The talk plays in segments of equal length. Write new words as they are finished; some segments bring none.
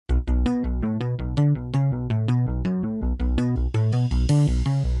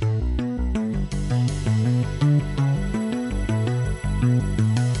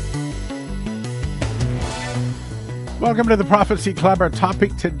Welcome to the Prophecy Club. Our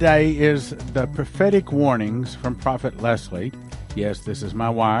topic today is the prophetic warnings from Prophet Leslie. Yes, this is my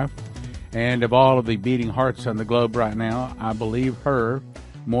wife. And of all of the beating hearts on the globe right now, I believe her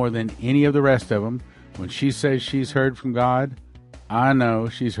more than any of the rest of them. When she says she's heard from God, I know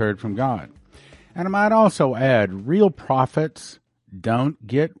she's heard from God. And I might also add, real prophets don't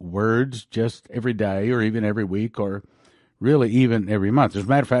get words just every day or even every week or really even every month. As a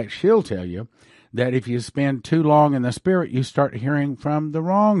matter of fact, she'll tell you that if you spend too long in the Spirit, you start hearing from the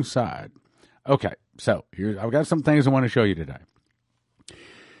wrong side. Okay, so I've got some things I want to show you today.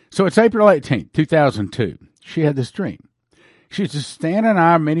 So it's April 18th, 2002. She had this dream. She's just Stan and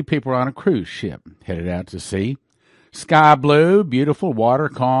I, many people, on a cruise ship, headed out to sea. Sky blue, beautiful, water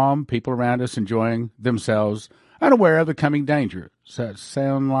calm, people around us enjoying themselves, unaware of the coming danger. So it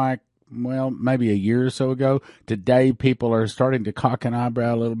sound like, well, maybe a year or so ago. Today, people are starting to cock an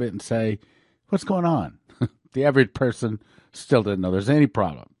eyebrow a little bit and say, what's going on? The average person still doesn't know there's any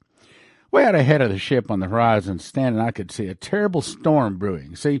problem. Way out ahead of the ship on the horizon, Stan and I could see a terrible storm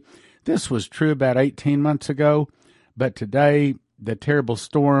brewing. See, this was true about 18 months ago, but today the terrible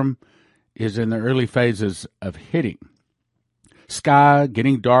storm is in the early phases of hitting. Sky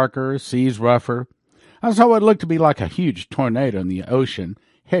getting darker, seas rougher. I saw what looked to be like a huge tornado in the ocean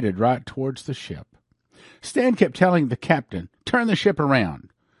headed right towards the ship. Stan kept telling the captain, turn the ship around.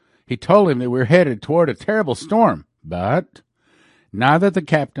 He told him that we were headed toward a terrible storm, but neither the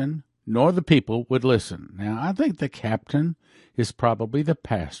captain nor the people would listen. Now, I think the captain is probably the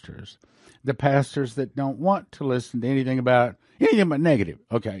pastors that don't want to listen to anything but negative.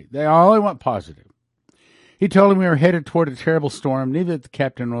 Okay, they only want positive. He told him we were headed toward a terrible storm. Neither the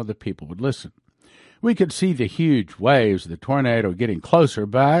captain nor the people would listen. We could see the huge waves of the tornado getting closer,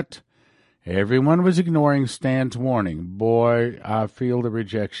 but everyone was ignoring Stan's warning. Boy, I feel the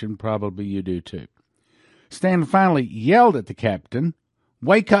rejection. Probably you do too. Stan finally yelled at the captain,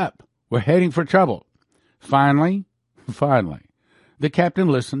 wake up, we're heading for trouble. Finally, the captain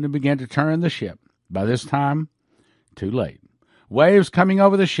listened and began to turn the ship. By this time, too late. Waves coming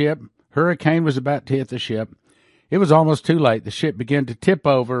over the ship. Hurricane was about to hit the ship. It was almost too late. The ship began to tip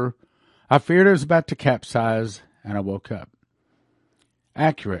over. I feared it was about to capsize, and I woke up.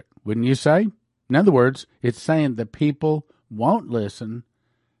 Accurate, wouldn't you say? In other words, it's saying the people won't listen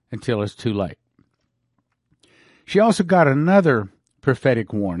until it's too late. She also got another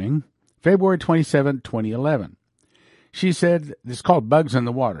prophetic warning, February 27, 2011. She said, it's called Bugs in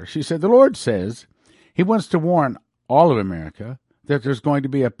the Water. She said, the Lord says he wants to warn all of America that there's going to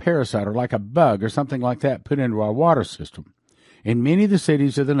be a parasite or like a bug or something like that put into our water system. In many of the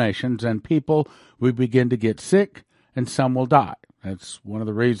cities of the nations, and people will begin to get sick and some will die. That's one of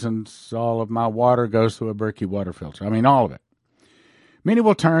the reasons all of my water goes through a Berkey water filter. I mean, all of it. Many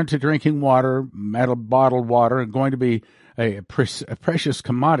will turn to drinking water, bottled water, and going to be a precious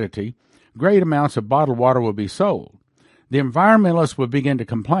commodity. Great amounts of bottled water will be sold. The environmentalists will begin to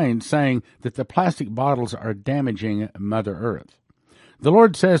complain, saying that the plastic bottles are damaging Mother Earth. The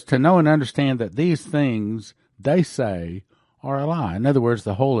Lord says to know and understand that these things they say are a lie. In other words,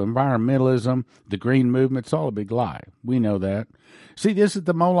 the whole environmentalism, the green movement, it's all a big lie. We know that. See, this is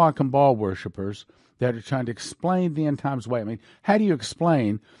the Moloch and Baal worshipers that are trying to explain the end times way. I mean, how do you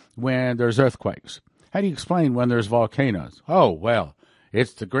explain when there's earthquakes? How do you explain when there's volcanoes? Oh, well,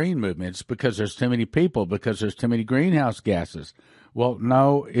 it's the green movement. It's because there's too many people, because there's too many greenhouse gases. Well,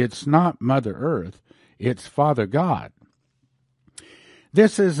 no, it's not Mother Earth. It's Father God.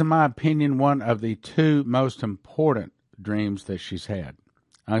 This is, in my opinion, one of the two most important dreams that she's had.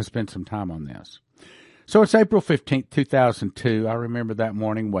 I spent some time on this. So it's April 15th, 2002. I remember that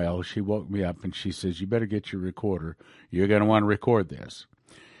morning well. She woke me up and she says, you better get your recorder. You're going to want to record this.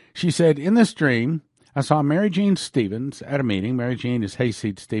 She said, in this dream, I saw Mary Jean Stevens at a meeting. Mary Jean is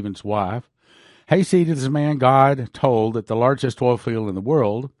Hayseed Stevens' wife. Hayseed is the man God told that the largest oil field in the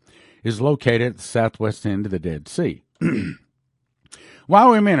world is located at the southwest end of the Dead Sea.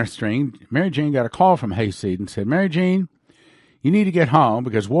 While we were ministering, Mary Jean got a call from Hayseed and said, Mary Jean, you need to get home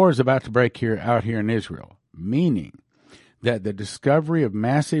because war is about to break out here in Israel, meaning that the discovery of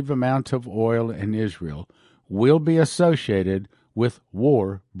massive amounts of oil in Israel will be associated with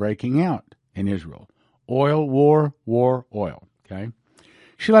war breaking out in Israel. Oil, war, oil. Okay?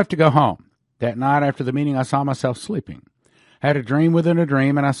 She left to go home. That night after the meeting, I saw myself sleeping. I had a dream within a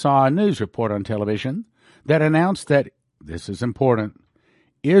dream, and I saw a news report on television that announced that, this is important,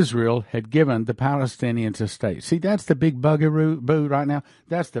 Israel had given the Palestinians a state. See, that's the big bugaboo right now.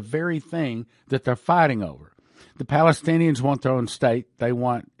 That's the very thing that they're fighting over. The Palestinians want their own state. They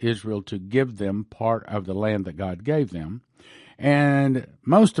want Israel to give them part of the land that God gave them. And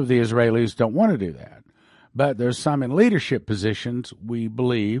most of the Israelis don't want to do that. But there's some in leadership positions we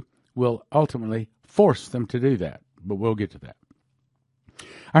believe will ultimately force them to do that. But we'll get to that.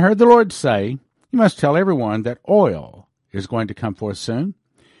 I heard the Lord say, you must tell everyone that oil is going to come forth soon.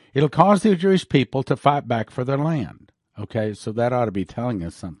 It'll cause the Jewish people to fight back for their land. Okay, so that ought to be telling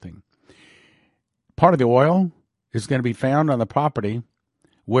us something. Part of the oil is going to be found on the property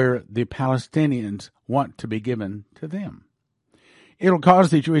where the Palestinians want to be given to them. It'll cause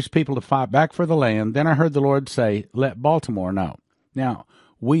the Jewish people to fight back for the land. Then I heard the Lord say, let Baltimore know. Now,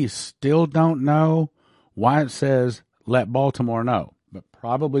 we still don't know why it says, let Baltimore know. But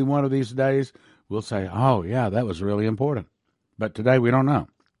probably one of these days, we'll say, oh, yeah, that was really important. But today we don't know.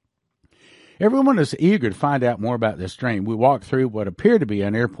 Everyone is eager to find out more about this dream. We walked through what appeared to be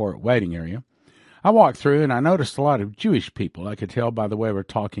an airport waiting area. I walked through and I noticed a lot of Jewish people. I could tell by the way we're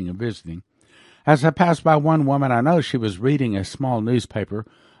talking and visiting. As I passed by one woman, I noticed she was reading a small newspaper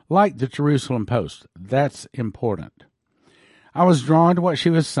like the Jerusalem Post. That's important. I was drawn to what she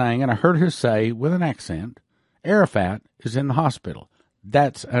was saying, and I heard her say, with an accent, Arafat is in the hospital.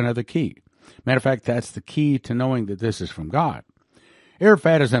 That's another key. Matter of fact, that's the key to knowing that this is from God.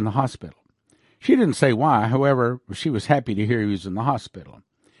 Arafat is in the hospital. She didn't say why, however, she was happy to hear he was in the hospital.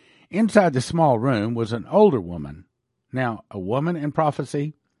 Inside the small room was an older woman. Now, a woman in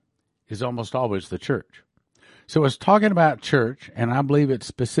prophecy is almost always the church. So it's talking about church, and I believe it's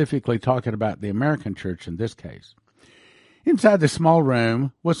specifically talking about the American church in this case. Inside the small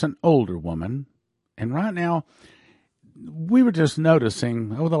room was an older woman, and right now, we were just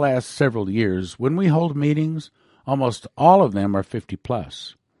noticing over the last several years, when we hold meetings, almost all of them are 50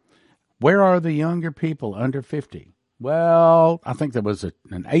 plus. Where are the younger people under 50? Well, I think there was an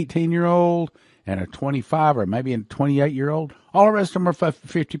 18-year-old and a 25 or maybe a 28-year-old. All the rest of them are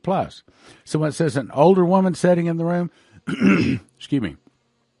 50 plus. So when it says an older woman sitting in the room, excuse me,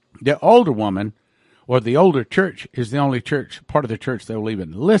 the older woman or the older church is the only church, part of the church that will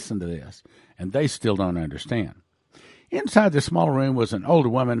even listen to this, and they still don't understand. Inside the small room was an older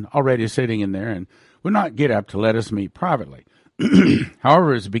woman already sitting in there and would not get up to let us meet privately.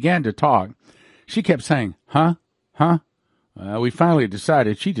 However, as we began to talk, she kept saying, huh? We finally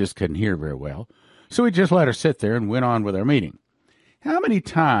decided she just couldn't hear very well, so we just let her sit there and went on with our meeting. How many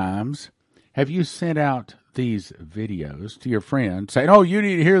times have you sent out these videos to your friends saying, oh, you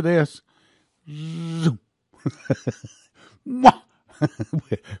need to hear this? Right.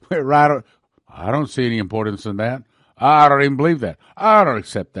 I don't see any importance in that. I don't even believe that. I don't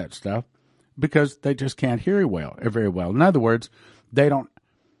accept that stuff because they just can't hear very well. In other words, they don't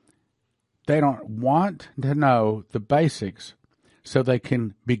want to know the basics so they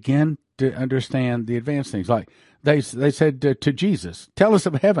can begin to understand the advanced things. Like they said to Jesus, tell us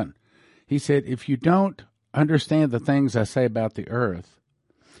of heaven. He said, if you don't understand the things I say about the earth,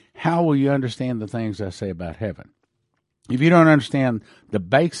 how will you understand the things I say about heaven? If you don't understand the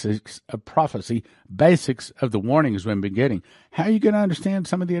basics of prophecy, basics of the warnings we've been getting, how are you going to understand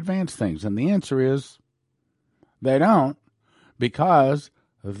some of the advanced things? And the answer is they don't, because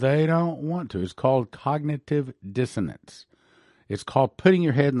they don't want to. It's called cognitive dissonance. It's called putting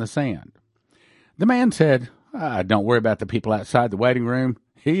your head in the sand. The man said, don't worry about the people outside the waiting room.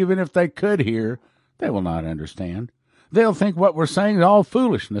 Even if they could hear, they will not understand. They'll think what we're saying is all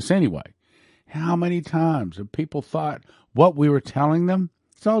foolishness anyway. How many times have people thought what we were telling them,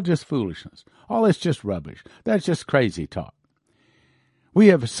 it's all just foolishness. All it's just rubbish. That's just crazy talk. We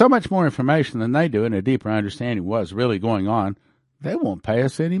have so much more information than they do and a deeper understanding of what's really going on. They won't pay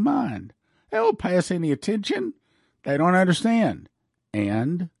us any mind. They won't pay us any attention. They don't understand.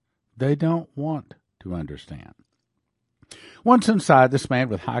 And they don't want to understand. Once inside, this man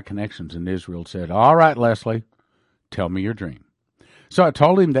with high connections in Israel said, all right, Leslie, tell me your dream. So I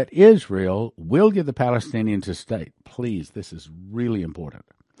told him that Israel will give the Palestinians a state. Please, this is really important.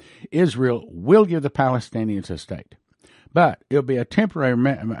 Israel will give the Palestinians a state. But it'll be a temporary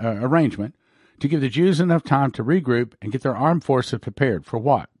arrangement to give the Jews enough time to regroup and get their armed forces prepared. For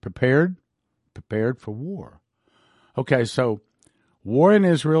what? Prepared for war. Okay, so war in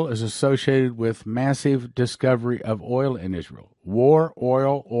Israel is associated with massive discovery of oil in Israel. War,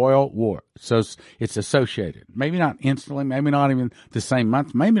 oil, war. So it's associated. Maybe not instantly, maybe not even the same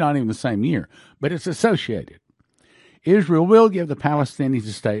month, maybe not even the same year, but it's associated. Israel will give the Palestinians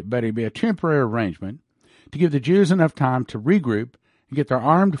a state, but it'll be a temporary arrangement to give the Jews enough time to regroup and get their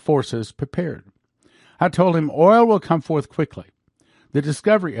armed forces prepared. I told him oil will come forth quickly. The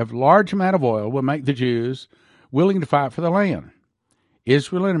discovery of large amount of oil will make the Jews willing to fight for the land.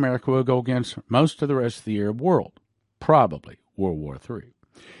 Israel and America will go against most of the rest of the Arab world, probably World War III.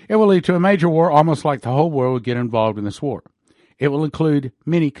 It will lead to a major war, almost like the whole world will get involved in this war. It will include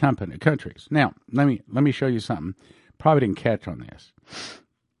many countries. Now, let me show you something. Probably didn't catch on this.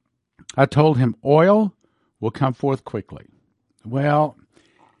 I told him oil will come forth quickly. Well,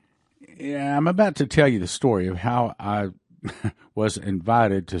 yeah, I'm about to tell you the story of how I was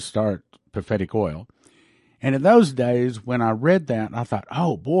invited to start Prophetic Oil. And in those days, when I read that, I thought,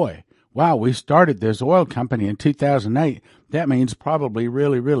 oh boy, wow, we started this oil company in 2008. That means probably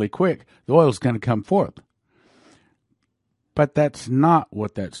really, really quick, the oil's going to come forth. But that's not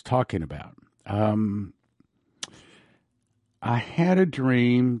what that's talking about. I had a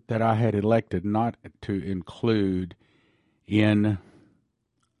dream that I had elected not to include in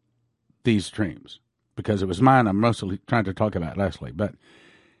these dreams because it was mine. I'm mostly trying to talk about Leslie. But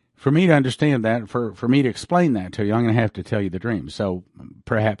for me to understand that, for me to explain that to you, I'm going to have to tell you the dream. So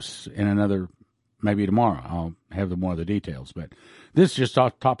perhaps in another, maybe tomorrow, I'll have more of the details. But this is just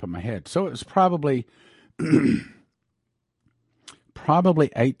off the top of my head. So it was probably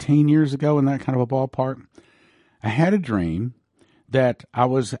 18 years ago, in that kind of a ballpark. I had a dream that I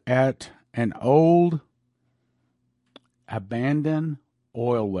was at an old abandoned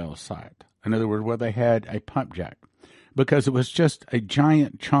oil well site. In other words, where they had a pump jack, because it was just a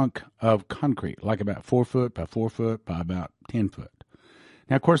giant chunk of concrete, like about 4 foot by 4 foot by about 10 foot.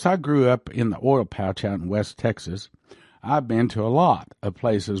 Now, of course, I grew up in the oil patch out in West Texas. I've been to a lot of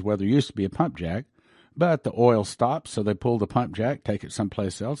places where there used to be a pump jack, but the oil stopped, so they pull the pump jack, take it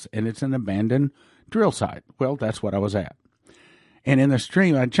someplace else, and it's an abandoned drill site. Well, that's what I was at. And in the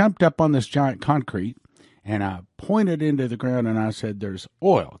stream, I jumped up on this giant concrete, and I pointed into the ground, and I said, there's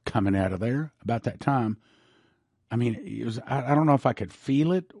oil coming out of there. About that time, I mean, it was, I don't know if I could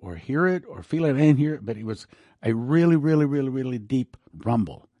feel it or hear it or feel it and hear it, but it was a really, really, really, really deep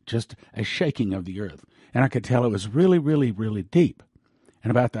rumble, just a shaking of the earth. And I could tell it was really, really, really deep.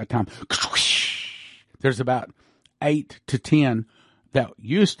 And about that time, there's about 8 to 10 that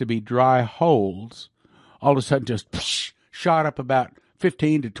used to be dry holes, all of a sudden just shot up about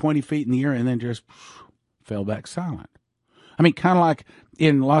 15 to 20 feet in the air and then just fell back silent. I mean, kind of like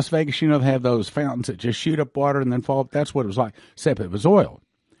in Las Vegas, they have those fountains that just shoot up water and then fall up. That's what it was like, except it was oil.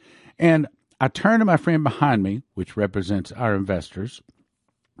 And I turned to my friend behind me, which represents our investors.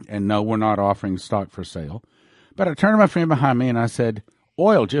 And no, we're not offering stock for sale. But I turned to my friend behind me and I said,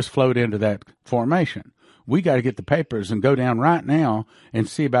 oil just flowed into that formation. We got to get the papers and go down right now and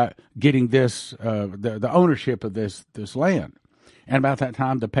see about getting this, the ownership of this land. And about that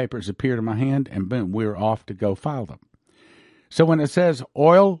time, the papers appeared in my hand, and boom, we were off to go file them. So when it says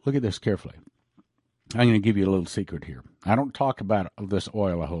oil, look at this carefully. I'm going to give you a little secret here. I don't talk about this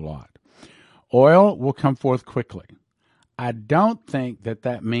oil a whole lot. Oil will come forth quickly. I don't think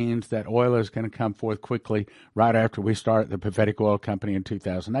that means that oil is going to come forth quickly right after we start the Prophetic Oil Company in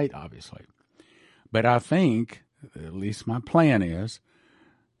 2008, obviously. But I think, at least my plan is,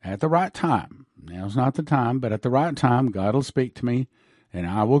 at the right time, now's not the time, but at the right time, God will speak to me, and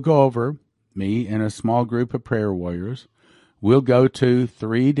I will go over, me and a small group of prayer warriors. We'll go to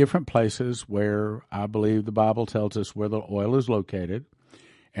 3 different places where I believe the Bible tells us where the oil is located,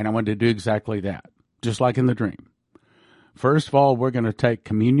 and I want to do exactly that, just like in the dream. First of all, we're going to take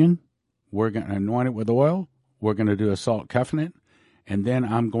communion. We're going to anoint it with oil. We're going to do a salt covenant. And then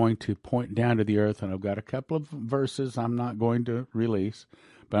I'm going to point down to the earth, and I've got a couple of verses I'm not going to release,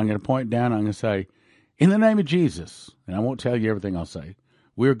 but I'm going to point down, and I'm going to say, in the name of Jesus, and I won't tell you everything I'll say,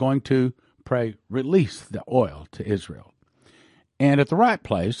 we're going to pray, release the oil to Israel. And at the right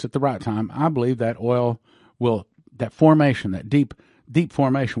place, at the right time, I believe that oil will, that formation, that deep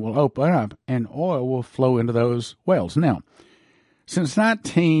formation will open up, and oil will flow into those wells. Now, since let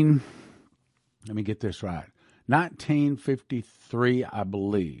me get this right, 1953, I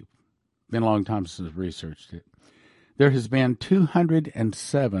believe, been a long time since I've researched it, there has been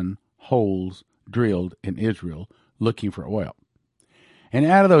 207 holes drilled in Israel looking for oil. And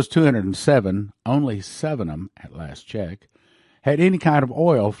out of those 207, only 7 of them, at last check, had any kind of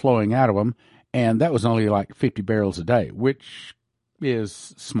oil flowing out of them, and that was only like 50 barrels a day, which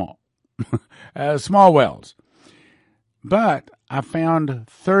is small. Small wells. But I found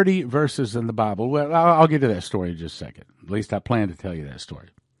 30 verses in the Bible. Well, I'll get to that story in just a second. At least I plan to tell you that story.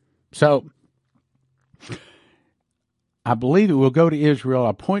 So, I believe it will go to Israel.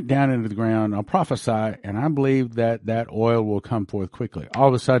 I'll point down into the ground. I'll prophesy, and I believe that oil will come forth quickly. All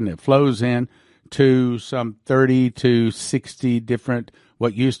of a sudden, it flows in to some 30 to 60 different,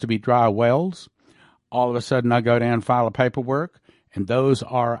 what used to be dry wells. All of a sudden, I go down and file a paperwork, and those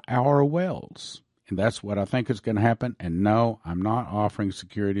are our wells. And that's what I think is going to happen. And no, I'm not offering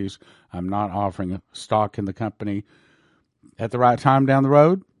securities. I'm not offering a stock in the company. At the right time down the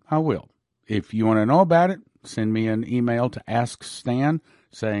road, I will. If you want to know about it, send me an email to Ask Stan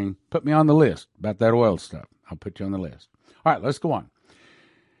saying, put me on the list about that oil stuff. I'll put you on the list. All right, let's go on.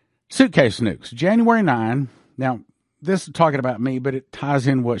 Suitcase nukes, January 9. Now, this is talking about me, but it ties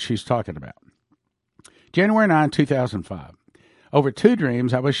in what she's talking about. January 9, 2005. Over 2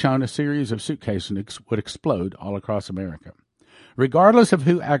 dreams, I was shown a series of suitcase nukes would explode all across America. Regardless of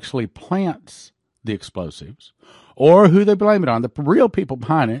who actually plants the explosives or who they blame it on, the real people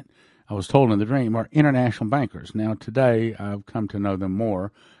behind it, I was told in the dream, are international bankers. Now, today, I've come to know them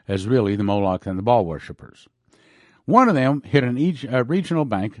more as really the Moloch and the Baal worshippers. One of them hit a regional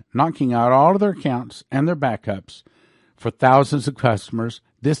bank, knocking out all of their accounts and their backups for thousands of customers.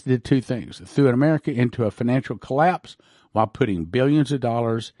 This did 2 things. It threw America into a financial collapse while putting billions of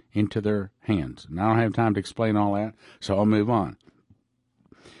dollars into their hands. And I don't have time to explain all that, so I'll move on.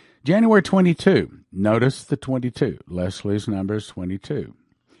 January 22. Notice the 22. Leslie's number is 22.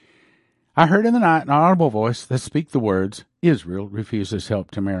 I heard in the night an audible voice that speak the words, Israel refuses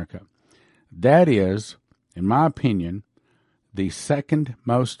help to America. That is, in my opinion, the second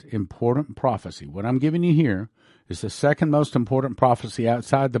most important prophecy. What I'm giving you here is the second most important prophecy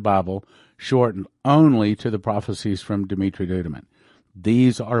outside the Bible, shortened only to the prophecies from Dimitri Duduman.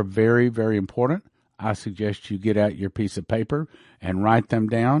 These are very, very important. I suggest you get out your piece of paper and write them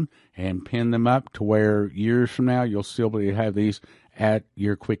down and pin them up to where years from now you'll still be able to have these at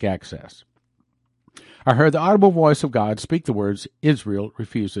your quick access. I heard the audible voice of God speak the words, Israel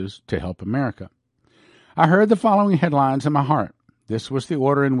refuses to help America. I heard the following headlines in my heart. This was the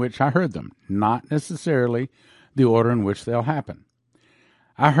order in which I heard them, not necessarily the order in which they'll happen.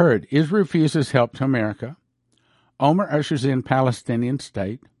 I heard Israel refuses help to America. Omer ushers in Palestinian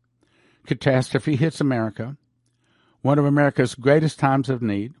state. Catastrophe hits America. One of America's greatest times of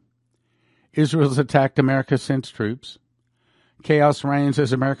need. Israel's attacked America, sends troops. Chaos reigns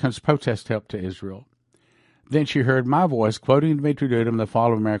as Americans protest help to Israel. Then she heard my voice quoting Dimitri Duduman, the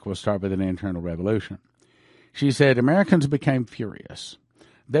fall of America will start with an internal revolution. She said, Americans became furious.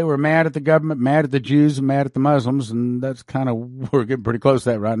 They were mad at the government, mad at the Jews, and mad at the Muslims, and that's kind of, we're getting pretty close to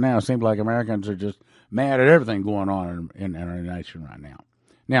that right now. It seems like Americans are just mad at everything going on in our nation right now.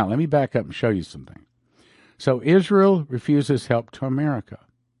 Now, let me back up and show you something. So Israel refuses help to America.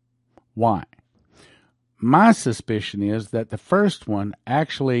 Why? My suspicion is that the first one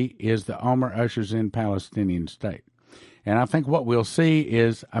actually is the Omer ushers in Palestinian state. And I think what we'll see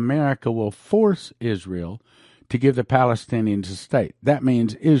is America will force Israel to give the Palestinians a state. That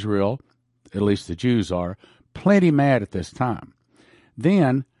means Israel, at least the Jews are, plenty mad at this time.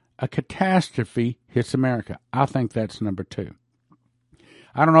 Then a catastrophe hits America. I think that's number 2.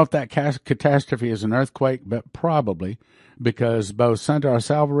 I don't know if that catastrophe is an earthquake, but probably, because both Sundar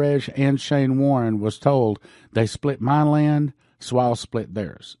Salvarez and Shane Warren was told they split my land, so I'll split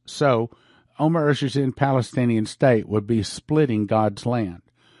theirs. So Omer ushers in Palestinian state would be splitting God's land.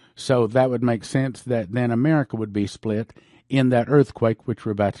 So that would make sense that then America would be split in that earthquake, which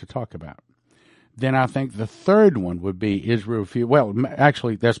we're about to talk about. Then I think the third one would be Israel. Well,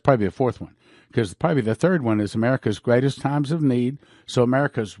 actually, that's probably the fourth one, because probably the third one is America's greatest times of need. So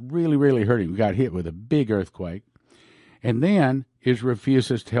America's really, really hurting. We got hit with a big earthquake. And then Israel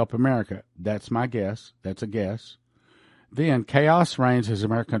refuses to help America. That's my guess. That's a guess. Then chaos reigns as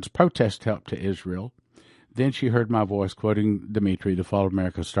Americans protest help to Israel. Then she heard my voice quoting Dimitri, the fall of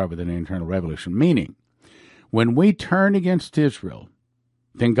America start with an internal revolution. Meaning, when we turn against Israel,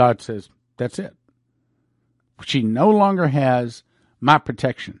 then God says, that's it. She no longer has my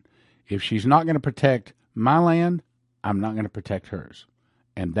protection. If she's not going to protect my land, I'm not going to protect hers.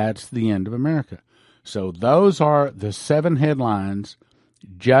 And that's the end of America. So those are the 7 headlines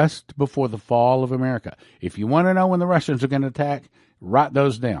just before the fall of America. If you want to know when the Russians are going to attack, write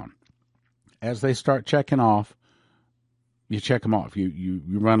those down. As they start checking off, you check them off. You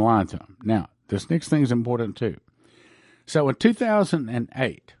run a line to them. Now, this next thing is important too. So in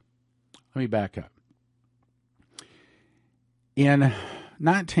 2008, let me back up. In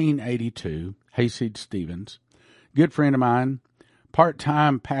 1982, Hayseed Stevens, good friend of mine,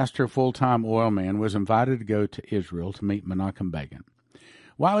 part-time pastor, full-time oil man, was invited to go to Israel to meet Menachem Begin.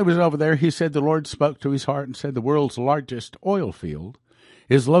 While he was over there, he said the Lord spoke to his heart and said the world's largest oil field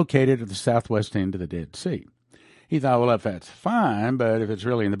is located at the southwest end of the Dead Sea. He thought, well, if that's fine, but if it's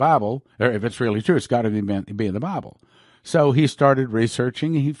really in the Bible, or if it's really true, it's got to be in the Bible. So he started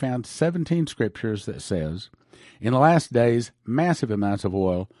researching, and he found 17 scriptures that says, in the last days, massive amounts of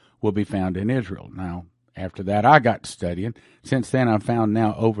oil will be found in Israel. Now, after that, I got studying. Since then, I've found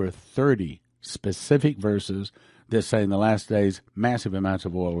now over 30 specific verses that say in the last days, massive amounts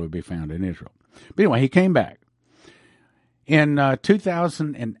of oil will be found in Israel. But anyway, he came back. In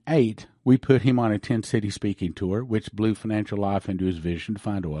 2008, we put him on a 10-city speaking tour, which blew financial life into his vision to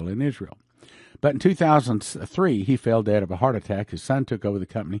find oil in Israel. But in 2003, he fell dead of a heart attack. His son took over the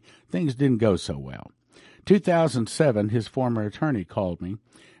company. Things didn't go so well. 2007, his former attorney called me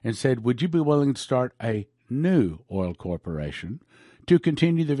and said, would you be willing to start a new oil corporation to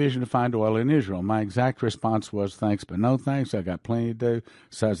continue the vision to find oil in Israel? My exact response was, thanks, but no thanks. I got plenty to do.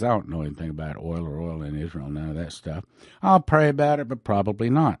 Says, I don't know anything about oil or oil in Israel, none of that stuff. I'll pray about it, but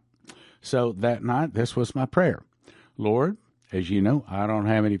probably not. So that night, this was my prayer. Lord, as you know, I don't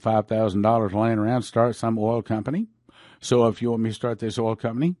have any $5,000 laying around to start some oil company. So if you want me to start this oil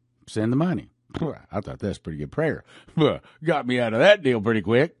company, send the money. I thought that's a pretty good prayer. Got me out of that deal pretty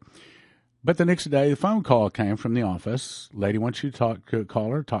quick. But the next day, the phone call came from the office. Lady wants you to talk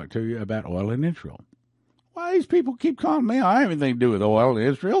to you about oil in Israel. Why these people keep calling me? I have anything to do with oil in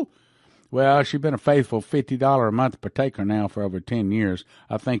Israel. Well, she's been a faithful $50 a month partaker now for over 10 years.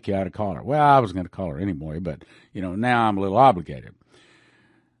 I think you ought to call her. Well, I was going to call her anyway, but, now I'm a little obligated.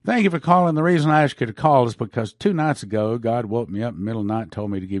 Thank you for calling. The reason I asked you to call is because 2 nights ago, God woke me up in the middle of the night and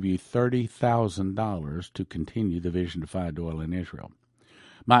told me to give you $30,000 to continue the vision to find oil in Israel.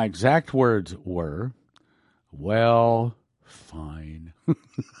 My exact words were, well, fine.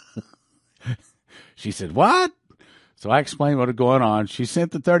 She said, what? So I explained what was going on. She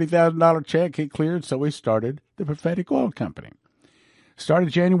sent the $30,000 check. It cleared, so we started the Prophetic Oil Company. Started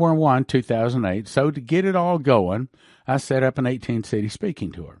January 1, 2008. So to get it all going, I set up an 18-city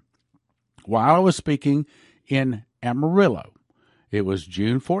speaking tour. While I was speaking in Amarillo, it was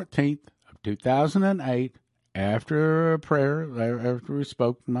June 14th of 2008, after a prayer, after we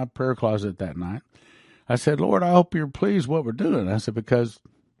spoke in my prayer closet that night, I said, Lord, I hope you're pleased what we're doing. I said, because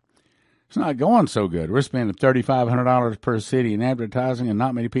it's not going so good. We're spending $3,500 per city in advertising and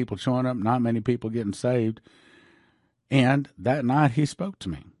not many people showing up, not many people getting saved. And that night he spoke to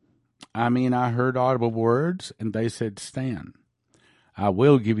me. I heard audible words, and they said, Stan, I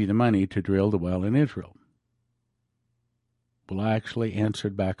will give you the money to drill the well in Israel. Well, I actually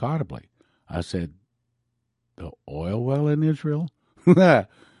answered back audibly. I said, the oil well in Israel? But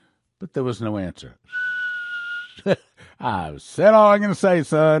there was no answer. I've said all I'm going to say,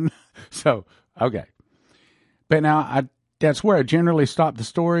 son. So, okay. But now, that's where I generally stop the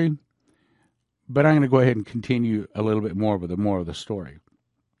story. But I'm going to go ahead and continue a little bit more with the story.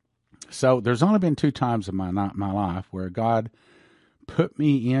 So, there's only been 2 times in my life where God put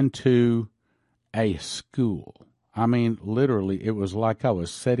me into a school. Literally, it was like I was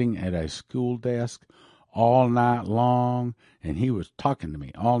sitting at a school desk all night long, and he was talking to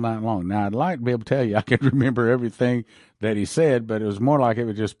me all night long. Now, I'd like to be able to tell you I could remember everything that he said, but it was more like it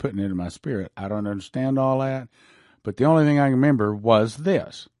was just putting it in my spirit. I don't understand all that, but the only thing I can remember was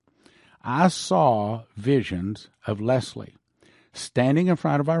this. I saw visions of Leslie standing in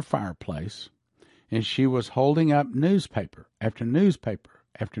front of our fireplace, and she was holding up newspaper after newspaper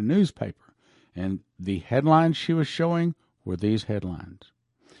after newspaper, and the headlines she was showing were these headlines.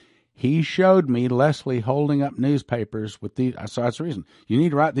 He showed me Leslie holding up newspapers with these. So that's the reason. You need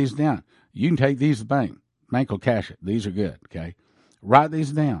to write these down. You can take these to the bank. Bank will cash it. These are good, okay? Write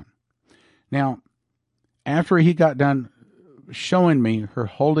these down. Now, after he got done showing me her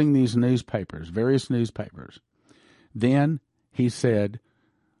holding these newspapers, various newspapers, then he said,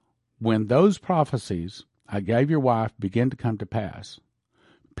 when those prophecies I gave your wife begin to come to pass,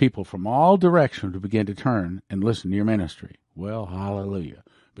 people from all directions will begin to turn and listen to your ministry. Well, hallelujah.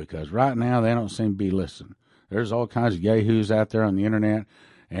 Because right now they don't seem to be listening. There's all kinds of yahoos out there on the internet,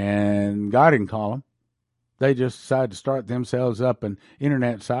 and God didn't call them. They just decided to start themselves up an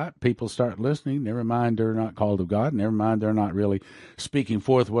internet site. People start listening. Never mind they're not called of God. Never mind they're not really speaking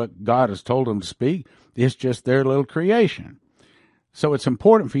forth what God has told them to speak. It's just their little creation. So it's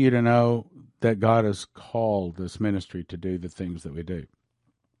important for you to know that God has called this ministry to do the things that we do.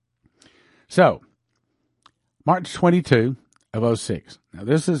 So, March 22 of 06. Now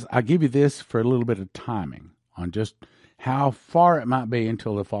I give you this for a little bit of timing on just how far it might be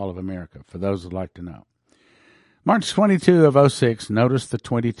until the fall of America, for those who'd like to know. March 22 of 06, notice the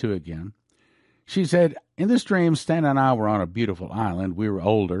 22 again. She said, in this dream, Stan and I were on a beautiful island. We were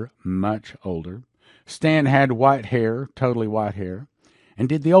older, much older. Stan had white hair, totally white hair, and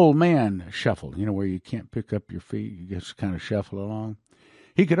did the old man shuffle, where you can't pick up your feet, you just kind of shuffle along.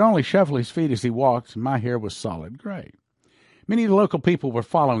 He could only shuffle his feet as he walked, and my hair was solid gray. Many of the local people were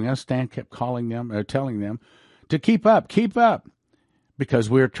following us. Stan kept telling them to keep up, because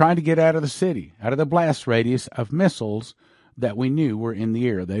we were trying to get out of the city, out of the blast radius of missiles that we knew were in the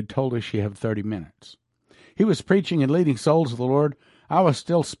air. They'd told us you have 30 minutes. He was preaching and leading souls to the Lord. I was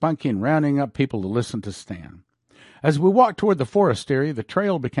still spunky and rounding up people to listen to Stan. As we walked toward the forest area, the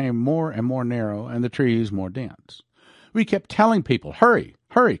trail became more and more narrow and the trees more dense. We kept telling people, hurry,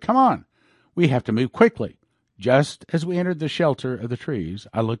 hurry, come on. We have to move quickly. Just as we entered the shelter of the trees,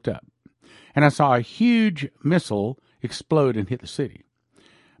 I looked up, and I saw a huge missile explode and hit the city.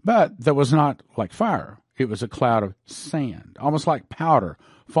 But that was not like fire. It was a cloud of sand, almost like powder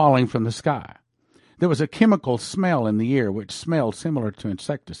falling from the sky. There was a chemical smell in the air which smelled similar to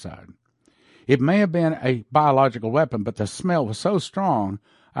insecticide. It may have been a biological weapon, but the smell was so strong,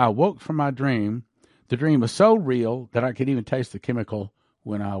 I awoke from my dream. The dream was so real that I could even taste the chemical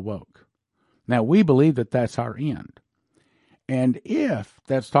when I awoke. Now, we believe that that's our end. And if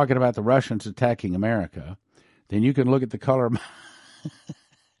that's talking about the Russians attacking America, then you can look at the color of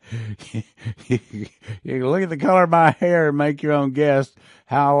you can look at the color of my hair and make your own guess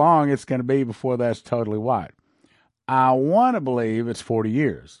how long it's going to be before that's totally white. I want to believe it's 40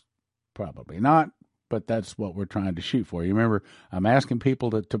 years. Probably not, but that's what we're trying to shoot for. You remember, I'm asking people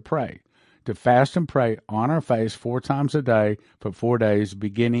to pray, to fast and pray on our face 4 times a day for 4 days,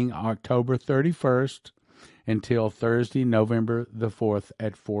 beginning October 31st until Thursday, November the 4th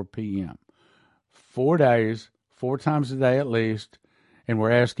at 4 p.m. 4 days, 4 times a day at least, and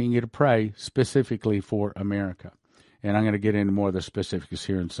we're asking you to pray specifically for America. And I'm going to get into more of the specifics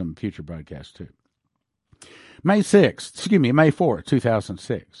here in some future broadcasts too. May 4th,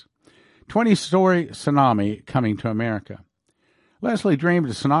 2006. 20-story tsunami coming to America. Leslie dreamed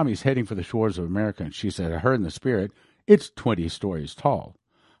of tsunamis heading for the shores of America, and she said, I heard in the spirit, it's 20 stories tall.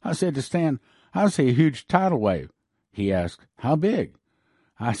 I said to Stan, I see a huge tidal wave. He asked, how big?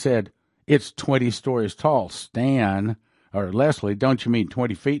 I said, it's 20 stories tall. Stan, or Leslie, don't you mean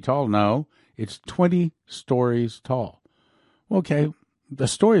 20 feet tall? No, it's 20 stories tall. Okay, the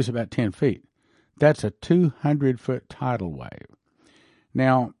story is about 10 feet. That's a 200-foot tidal wave.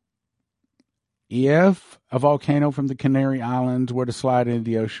 Now, if a volcano from the Canary Islands were to slide into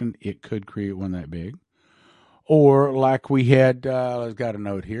the ocean, it could create one that big. Or like we had, I've got a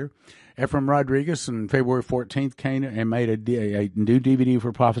note here, Ephraim Rodriguez on February 14th came and made a new DVD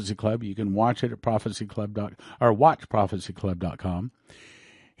for Prophecy Club. You can watch it at watchprophecyclub.com.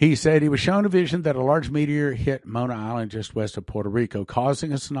 He said he was shown a vision that a large meteor hit Mona Island just west of Puerto Rico,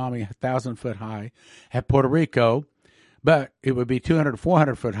 causing a tsunami 1,000 foot high at Puerto Rico, but it would be 200 to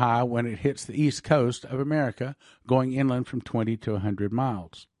 400 foot high when it hits the east coast of America, going inland from 20 to 100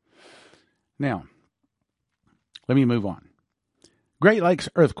 miles. Now, let me move on. Great Lakes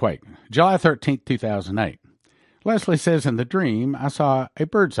earthquake, July 13th, 2008. Leslie says, in the dream, I saw a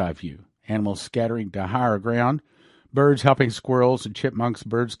bird's eye view, animals scattering to higher ground, birds helping squirrels and chipmunks,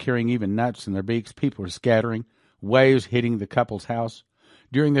 birds carrying even nuts in their beaks. People were scattering, waves hitting the couple's house.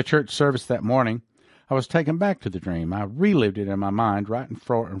 During the church service that morning, I was taken back to the dream. I relived it in my mind right in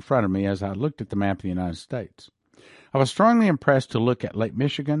front of me as I looked at the map of the United States. I was strongly impressed to look at Lake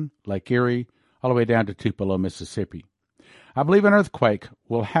Michigan, Lake Erie, all the way down to Tupelo, Mississippi. I believe an earthquake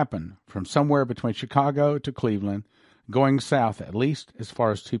will happen from somewhere between Chicago to Cleveland, going south at least as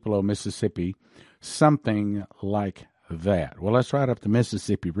far as Tupelo, Mississippi, something like that. Well, that's right up the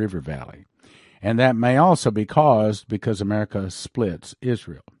Mississippi River Valley. And that may also be caused because America splits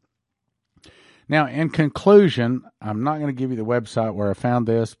Israel. Now, in conclusion, I'm not going to give you the website where I found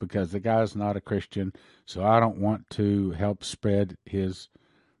this because the guy's not a Christian, so I don't want to help spread his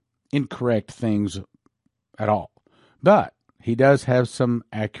incorrect things at all. But he does have some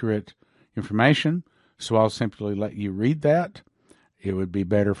accurate information, so I'll simply let you read that. It would be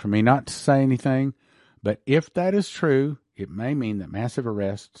better for me not to say anything, but if that is true, it may mean that massive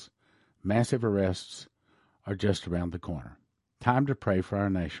arrests are just around the corner. Time to pray for our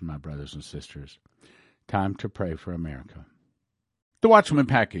nation, my brothers and sisters. Time to pray for America. The Watchman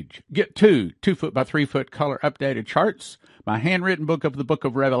Package. Get 2 2-foot by 3-foot color updated charts, my handwritten book of the Book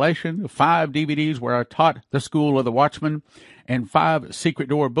of Revelation, 5 DVDs where I taught the School of the Watchman, and 5 Secret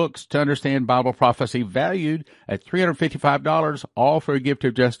Door books to understand Bible prophecy, valued at $355, all for a gift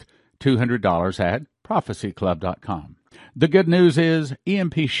of just $200 at prophecyclub.com. The good news is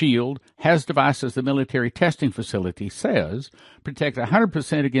EMP Shield has devices the military testing facility says protect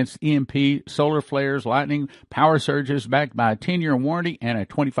 100% against EMP, solar flares, lightning, power surges, backed by a 10-year warranty and a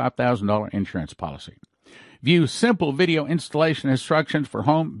 $25,000 insurance policy. View simple video installation instructions for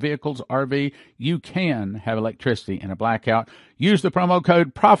home, vehicles, RV. You can have electricity in a blackout. Use the promo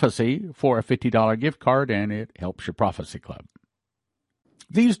code PROPHECY for a $50 gift card, and it helps your Prophecy Club.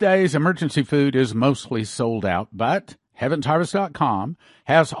 These days, emergency food is mostly sold out, but HeavensHarvest.com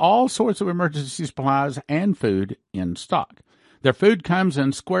has all sorts of emergency supplies and food in stock. Their food comes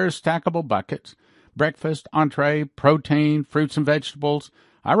in square stackable buckets, breakfast, entree, protein, fruits and vegetables,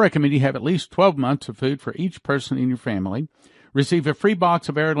 I recommend you have at least 12 months of food for each person in your family. Receive a free box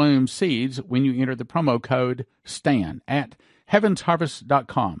of heirloom seeds when you enter the promo code STAN at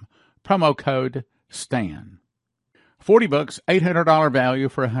heavensharvest.com. Promo code STAN. 40 books, $800 value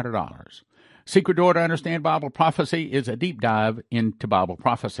for $100. Secret Door to Understand Bible Prophecy is a deep dive into Bible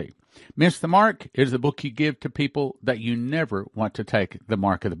prophecy. Miss the Mark is the book you give to people that you never want to take the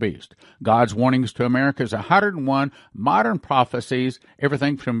mark of the beast. God's Warnings to America's 101 modern prophecies,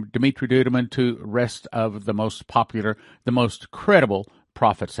 everything from Dimitri Duduman to the rest of the most popular, the most credible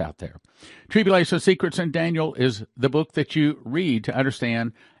prophets out there. Tribulation Secrets in Daniel is the book that you read to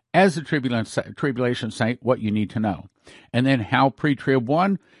understand, as a tribulation saint, what you need to know. And then How Pre-Trib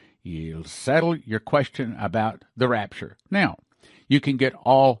Won, you'll settle your question about the rapture. Now, you can get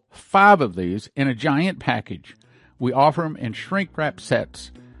all 5 of these in a giant package. We offer them in shrink-wrap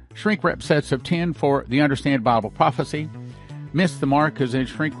sets. Shrink-wrap sets of 10 for the Understand Bible Prophecy. Miss the Mark is in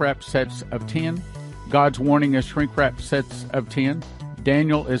shrink-wrap sets of 10. God's Warning is shrink-wrap sets of 10.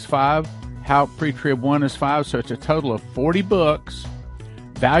 Daniel is 5. How Pre-Trib Won is 5. So it's a total of 40 books,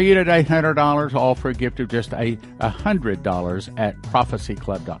 valued at $800, all for a gift of just $100 at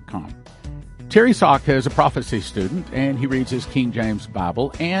prophecyclub.com. Terry Sock is a prophecy student, and he reads his King James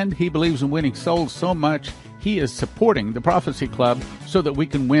Bible, and he believes in winning souls so much he is supporting the Prophecy Club so that we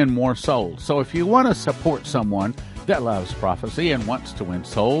can win more souls. So if you want to support someone that loves prophecy and wants to win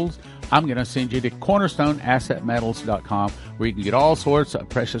souls, I'm going to send you to cornerstoneassetmetals.com, where you can get all sorts of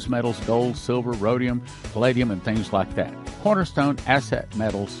precious metals, gold, silver, rhodium, palladium, and things like that.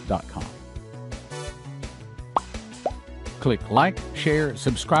 cornerstoneassetmetals.com. Click like, share,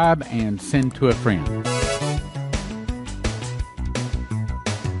 subscribe, and send to a friend.